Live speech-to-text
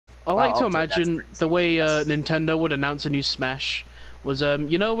I like to Okay, that's imagine pretty the way serious. Nintendo would announce a new Smash was,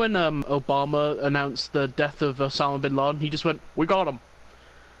 you know when Obama announced the death of Osama bin Laden, he just went, "We got him."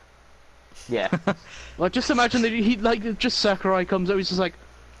 Yeah. Like, just imagine that he like just Sakurai comes out, he's just like,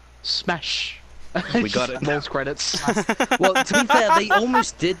 "Smash." We It's got just it. rolls credits. Well, to be fair, they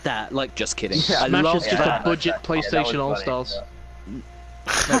almost did that. Like, just kidding. Yeah. I Smash love is just that. a budget Yeah, that PlayStation was All funny, Stars. No,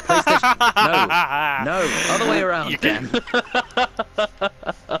 PlayStation. No, other way around. Dan.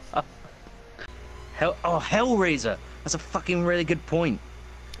 Hellraiser. That's a fucking really good point.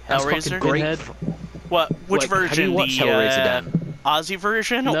 That's Hellraiser? fucking great. Pinhead. What? Which Like, have version? you watched The Hellraiser, Dan? Aussie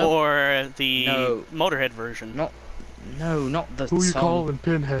version No. or the No. Motorhead version? No, not the Who you song. calling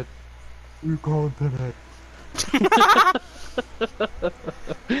Pinhead? Who you calling Pinhead?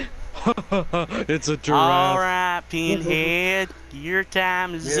 It's a All right, Pinhead, your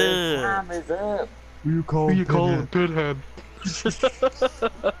time is up. Time is up. Who you calling Pinhead?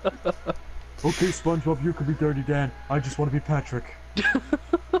 Okay, SpongeBob, you could be Dirty Dan. I just want to be Patrick.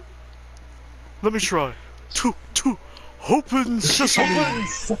 Let me try. Two, open sesame.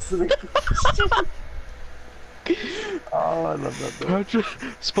 Oh, I love that. Patrick,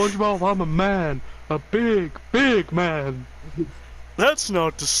 SpongeBob, I'm a man, a big, big man. That's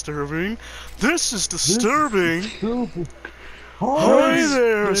not disturbing. This is disturbing. Stupid. Hi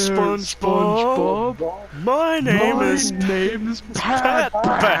there, SpongeBob. My name is name's Pat.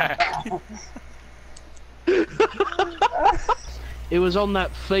 Patback. It was on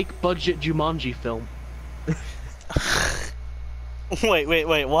that fake budget Jumanji film.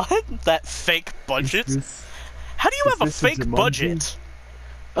 Wait, what? That fake budget? This- How do you is have a this a fake Jumanji? budget?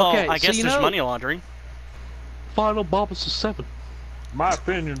 Okay, Oh, I so guess you there's know- money laundering. Final Barbus is 7. My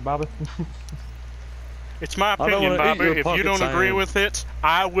opinion, Bobby. It's my don't opinion, wanna eat Bobby. your If you pocket don't agree sand. with it,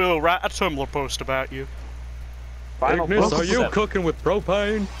 I will write a Tumblr post about you. Final Ignis, boss are you seven. cooking with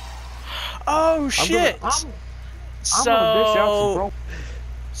propane? Oh shit! I'm so, gonna dish out some bro.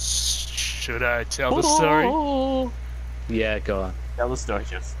 should I tell the story? Oh, Yeah, go on. Tell the story,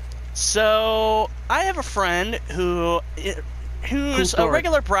 just. So, I have a friend who's a story.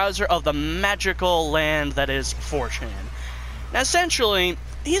 regular browser of the magical land that is 4chan. Now, essentially,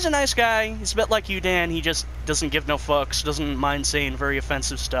 he's a nice guy. He's a bit like you, Dan. He just doesn't give no fucks, doesn't mind saying very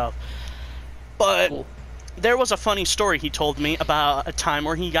offensive stuff. But Cool. there was a funny story he told me about a time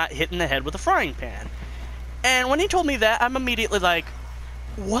where he got hit in the head with a frying pan. And when he told me that, I'm immediately like,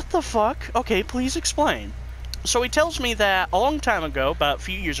 what the fuck? Okay, please explain. So he tells me that a long time ago, about a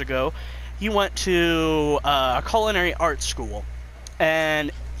few years ago, he went to a culinary arts school. And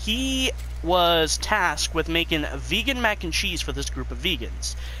he was tasked with making vegan mac and cheese for this group of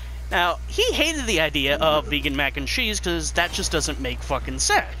vegans. Now, he hated the idea of vegan mac and cheese because that just doesn't make fucking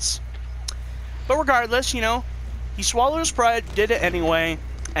sense. But regardless, you know, he swallowed his pride, did it anyway,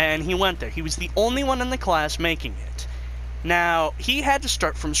 and he went there. He was the only one in the class making it. Now, he had to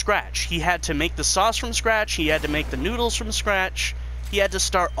start from scratch. He had to make the sauce from scratch, he had to make the noodles from scratch, he had to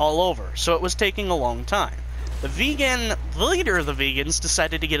start all over, so it was taking a long time. The leader of the vegans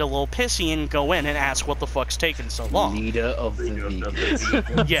decided to get a little pissy and go in and ask what the fuck's taking so long. Leader of the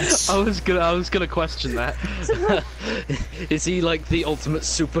vegans. Yes. I was gonna question that. Is he like the ultimate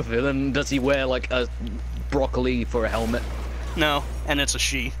supervillain? Does he wear like a broccoli for a helmet? No, and it's a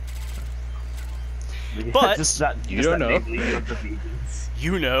she. But- just that, You just don't that know. name, Leader of the Vegans.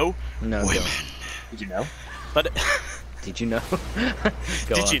 You know. No. Women. Did you know? But Did you know?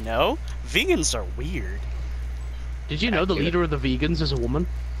 Go did on. you know? Vegans are weird. Did you know the leader of the vegans is a woman?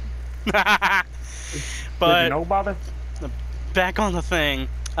 Did But you know, Bobby? back on the thing,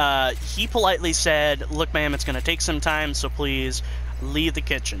 he politely said, look ma'am, it's gonna take some time, so please leave the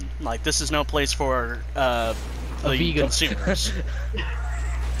kitchen. Like, this is no place for the vegan. consumers.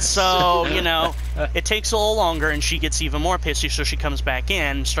 So, you know, it takes a little longer and she gets even more pissy, so she comes back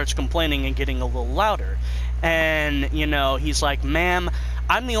in, starts complaining and getting a little louder. And, you know, he's like, ma'am,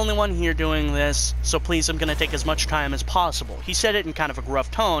 I'm the only one here doing this, so please, I'm gonna take as much time as possible. He said it in kind of a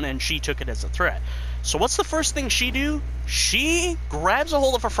gruff tone, and she took it as a threat. So what's the first thing she do? She grabs a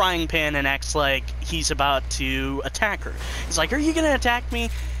hold of a frying pan and acts like he's about to attack her. He's like, are you gonna attack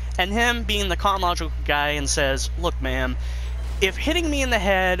me? And him, being the calm, logical guy, and says, look, ma'am, if hitting me in the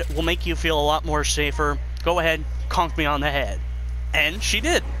head will make you feel a lot more safer, go ahead, conk me on the head. And she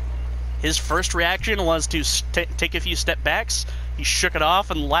did. His first reaction was to take a few step backs. He shook it off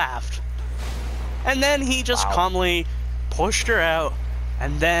and laughed. And then he just calmly pushed her out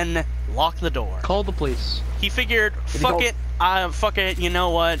and then locked the door. Call the police. He figured, fuck it, you know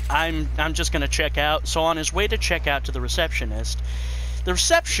what, I'm just gonna check out. So on his way to check out to the receptionist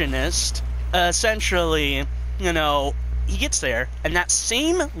essentially, you know, he gets there, and that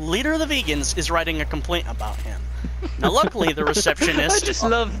same leader of the vegans is writing a complaint about him. Now, luckily, the I receptionist... just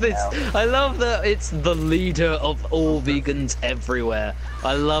love this. I love that it's the leader of all vegans everywhere.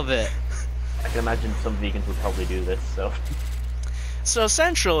 I love it. I can imagine some vegans would probably do this, so... So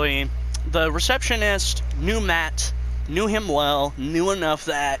essentially, the receptionist knew Matt, knew him well, knew enough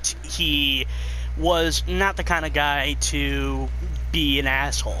that he was not the kind of guy to be an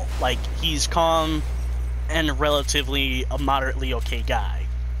asshole. Like, he's calm and relatively a moderately okay guy.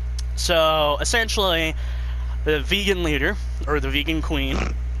 So, essentially, the vegan leader, or the vegan queen,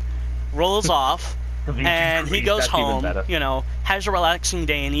 rolls off, and he goes home, you know, has a relaxing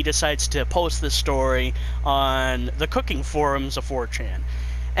day, and he decides to post this story on the cooking forums of 4chan.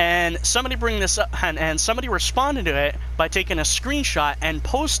 And somebody bring this up, and somebody responded to it by taking a screenshot and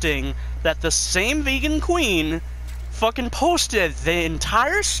posting that the same vegan queen fucking posted the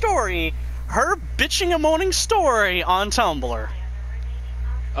entire story, her bitching and moaning story, on Tumblr.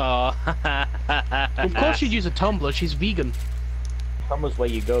 Of course she'd use a Tumblr, she's vegan. Tumblr's where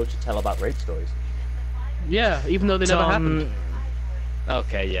you go to tell about rape stories. Yeah, even though they never happened.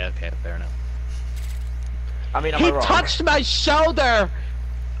 Okay, yeah, okay, fair enough. I mean, am He I wrong? touched my shoulder!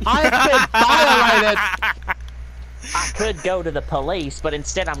 I've been violated! I could go to the police, but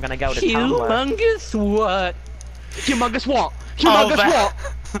instead I'm gonna go to Tumblr. Humongous what? Humongous what? Humongous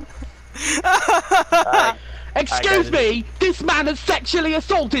what? Excuse me, this man has sexually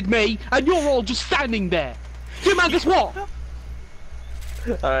assaulted me, and you're all just standing there. Humongous what?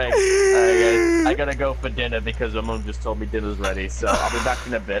 Alright, guys. I gotta go for dinner because my mom just told me dinner's ready, so I'll be back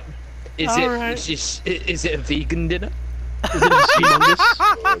in a bit. Is it a vegan dinner? Is it just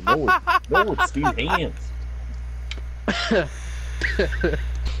humongous? No, it's steamed hands.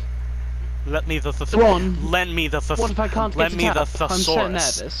 Let me the Swan. Lend me the What if I can't Lend get me it the up? I'm so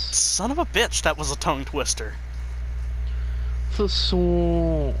thesaurus. nervous. Son of a bitch, that was a tongue twister.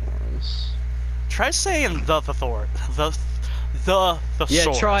 Thesaurus. Try saying the thesaurus. The Yeah,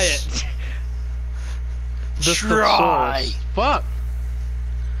 thesaurus. try it. The Try. thesaurus. Fuck.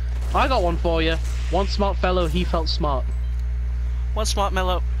 I got one for you. One smart fellow, he felt smart. One smart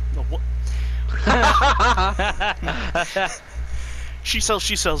mellow. No, what? She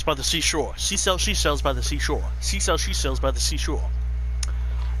sells by the seashore. She sells by the seashore. She sells by the seashore.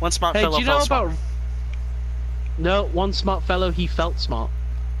 One smart Hey, fellow do you know felt smart. about... No, one smart fellow, he felt smart.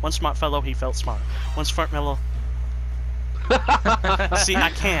 One smart fellow, he felt smart. One smart mellow. See,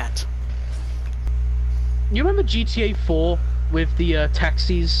 I can't. You remember GTA 4 with the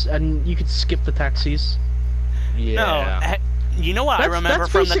taxis, and you could skip the taxis? Yeah. No, you know what I remember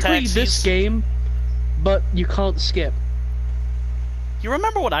that's from the basically taxis? this game, but you can't skip. You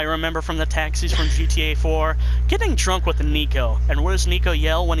remember what I remember from the taxis from GTA 4? Getting drunk with Nico. And what does Nico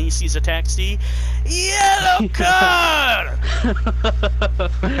yell when he sees a taxi? Yellow card!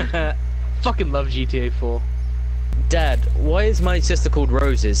 Fucking love GTA 4. Dad, why is my sister called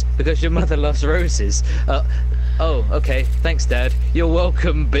Roses? Because your mother loves roses. Oh, okay. Thanks, Dad. You're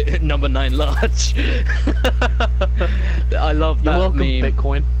welcome, number 9 large. I love that You're welcome, meme.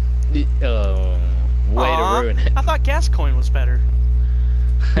 Bitcoin. Oh, way to ruin it. I thought Gascoigne was better.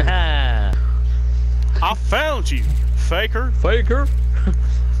 I found you, faker. Faker.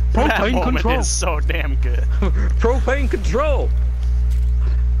 That Propane moment control. is so damn good. Propane control.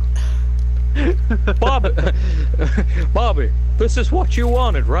 Bobby, this is what you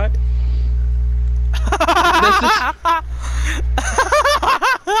wanted, right?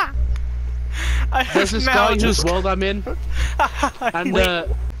 There's this guy whose world I'm in, and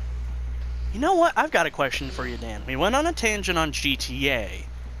You know what? I've got a question for you, Dan. We went on a tangent on GTA.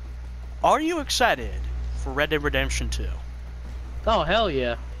 Are you excited for Red Dead Redemption 2? oh hell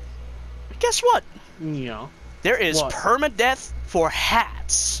yeah, Guess what? yeah. There is What? permadeath for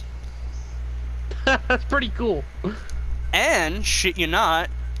hats. That's pretty cool. And, shit you not,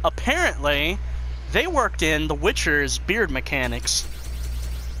 apparently, they worked in The Witcher's beard mechanics.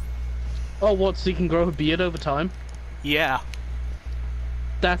 Oh, what? So you can grow a beard over time? Yeah.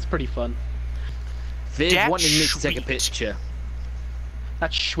 That's pretty fun. Viv That's wanted me to take a sweet. picture.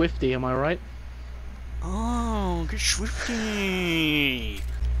 That's Swifty, am I right? Oh, good Swifty.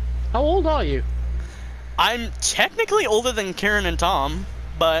 How old are you? I'm technically older than Karen and Tom,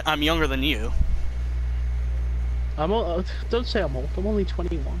 but I'm younger than you. Don't say I'm old. I'm only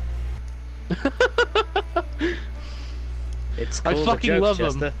 21. It's I called fucking a joke, love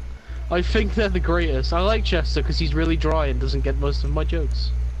Chester. them. I think they're the greatest. I like Chester because he's really dry and doesn't get most of my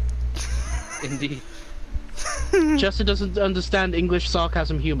jokes. Indeed. Chester doesn't understand English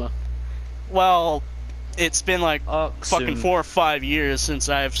sarcasm humor. Well, it's been like fucking Oxen. 4 or 5 years since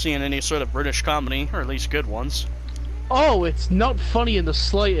I've seen any sort of British comedy, or at least good ones. Oh, it's not funny in the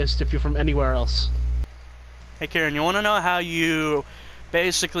slightest if you're from anywhere else. Hey, Karen, you want to know how you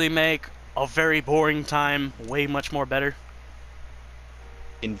basically make a very boring time way much more better?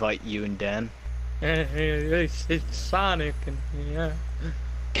 Invite you and Dan. It's Sonic and yeah.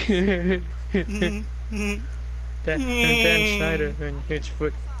 Dan Schneider and his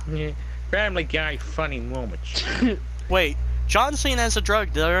foot. Yeah. Family Guy funny moments. Wait, John Cena's a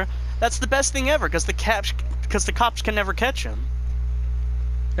drug dealer. That's the best thing ever, because the cops can never catch him.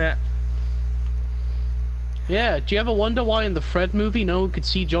 Yeah. Yeah, do you ever wonder why in the Fred movie no one could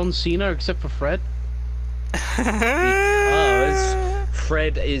see John Cena except for Fred?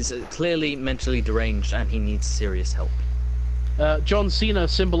 Fred is clearly mentally deranged and he needs serious help. John Cena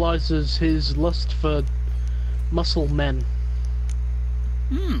symbolizes his lust for muscle men.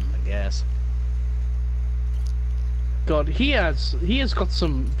 I guess. God, he has got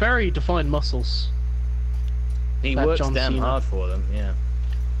some very defined muscles. He That works John damn Cena. hard for them, yeah.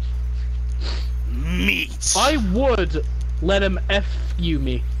 Meat. I would let him F you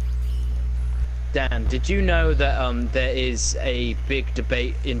me. Dan, did you know that there is a big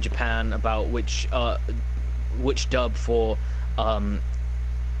debate in Japan about which dub for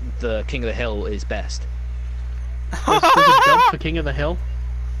the King of the Hill is best? There's a dub for King of the Hill.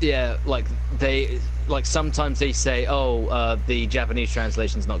 Yeah, sometimes they say, oh, the Japanese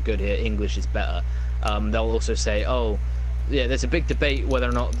translation's not good here, English is better. They'll also say, oh, yeah, there's a big debate whether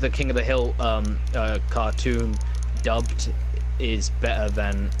or not the King of the Hill cartoon dubbed is better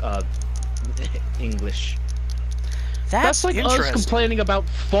than English. That's like us interesting. complaining about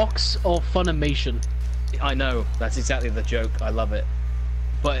Fox or Funimation. I know, that's exactly the joke. I love it,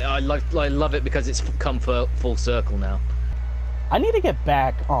 but I love it because it's come full circle now. I need to get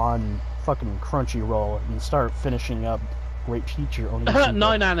back on fucking Crunchyroll and start finishing up Great Teacher Onizuka.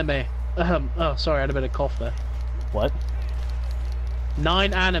 9 anime. Oh, sorry, I had a bit of cough there. What?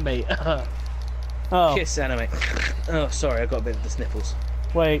 9 anime. Oh, Kiss anime. Oh, sorry, I got a bit of the sniffles.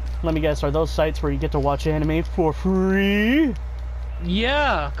 wait, let me guess, are those sites where you get to watch anime for free?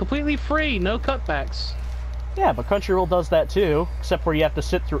 Yeah, completely free, no cutbacks. Yeah, but Crunchyroll does that too, except where you have to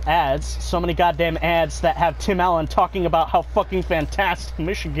sit through ads. So many goddamn ads that have Tim Allen talking about how fucking fantastic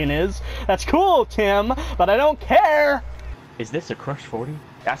Michigan is. That's cool, Tim, but I don't care! Is this a Crush 40? It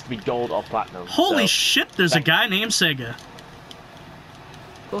has to be gold or platinum. Holy so, shit, there's a guy named Sega.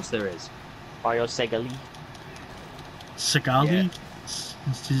 Of course there is. Mario Segali. Segali? Yeah.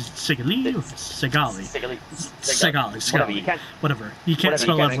 Segali? Or Segali? Segali. Segali. Whatever, you can't. Whatever. You can't Whatever,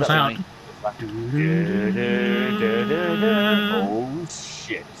 spell you it can't without. Oh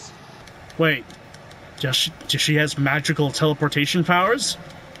shit. Wait. Does she has magical teleportation powers?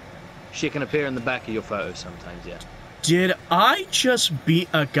 She can appear in the back of your photos sometimes, yeah. Did I just beat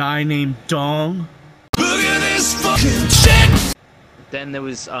a guy named Dong? Then there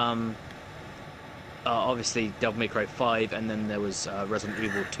was obviously Devil May Cry 5, and then there was Resident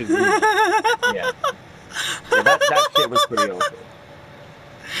Evil 2. Yeah. That shit was pretty awesome.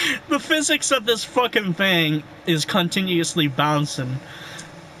 The physics of this fucking thing is continuously bouncing.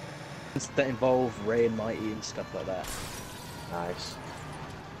 That involve Ray and Mighty and stuff like that. Nice.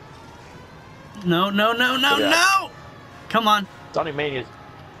 No! Yeah. Come on. Sonic Mania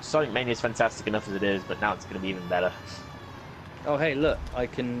is fantastic enough as it is, but now it's going to be even better. Oh hey, look,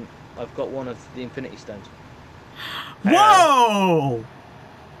 I've got one of the Infinity Stones. Whoa!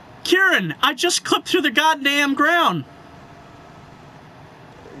 Kieran, I just clipped through the goddamn ground.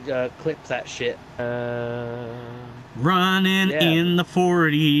 Clip that shit. Running Yeah. in the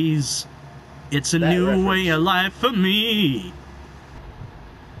 40s. It's a That new reference. way of life for me.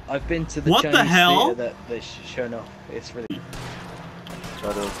 I've been to the What the Chinese hell? theater that they've shown off. It's really.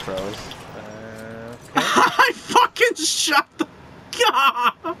 So those pros. I fucking shut the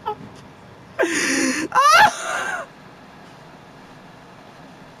god.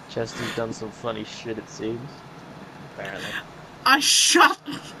 Chester's done some funny shit, it seems. Apparently. I shot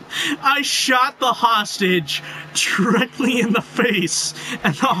the hostage directly in the face,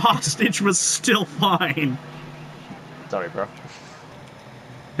 and the hostage was still fine. Sorry, bro.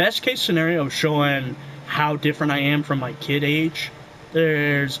 Best case scenario showing how different I am from my kid age.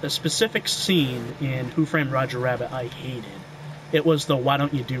 There's a specific scene in Who Framed Roger Rabbit I hated. It was the "Why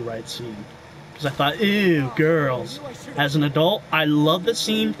don't you do right" scene. Because I thought, ew, girls. As an adult, I love the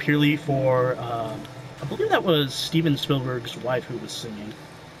scene purely for, I believe that was Steven Spielberg's wife who was singing.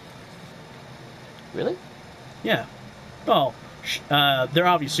 Really? Yeah. Oh, they're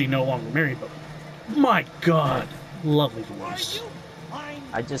obviously no longer married, but my god, lovely voice.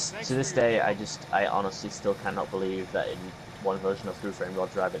 To this day, I honestly still cannot believe that in one version of Who Framed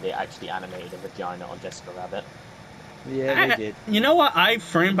Roger Rabbit, they actually animated a vagina on Jessica Rabbit. Yeah, they did. You know what? I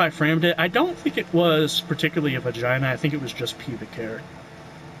frame by framed it. I don't think it was particularly a vagina. I think it was just pubic hair.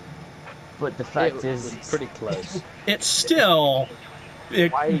 But the fact It is, was pretty close. It's still,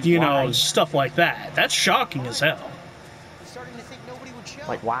 Why- you why? know, stuff like that. That's shocking as hell.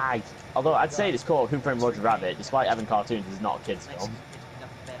 like, why? Although I'd say it's called Who Framed Roger Rabbit, despite having cartoons, it's not a kids' film.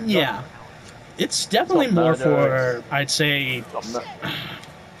 Yeah. It's definitely It's got more murder. for, I'd say, It's got mu-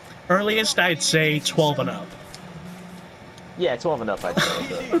 earliest I'd say 12 and up. Yeah, 12 and up, I'd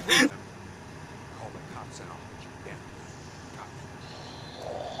say. But...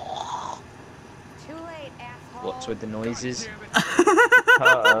 What's with the noises?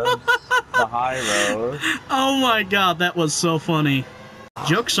 the high road. Oh my god, that was so funny.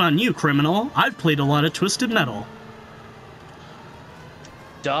 Joke's on you, criminal. I've played a lot of Twisted Metal.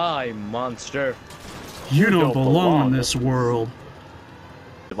 Die, monster. You don't belong in this world.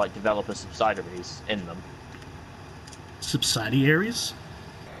 Like, developer subsidiaries in them. Subsidiaries?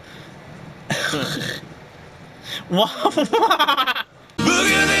 What? Look at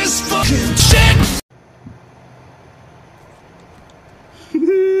this fucking shit!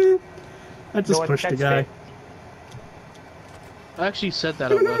 I just pushed the guy. I actually said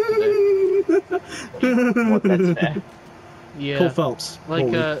that at work today. What, that's fair. Yeah. Cole Phelps. Like,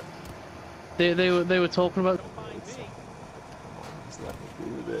 Holy. they were talking about. Just let me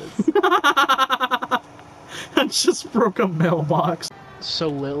do this. I just broke a mailbox. So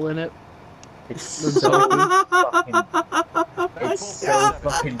little in it. It's so fucking... It's so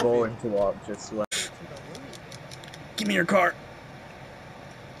fucking boring to watch, I swear. Give me your car.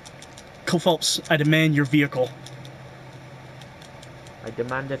 Cole Phelps, I demand your vehicle. I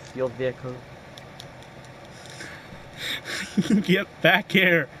demand your vehicle. Get back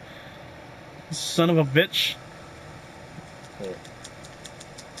here. Son of a bitch. Here.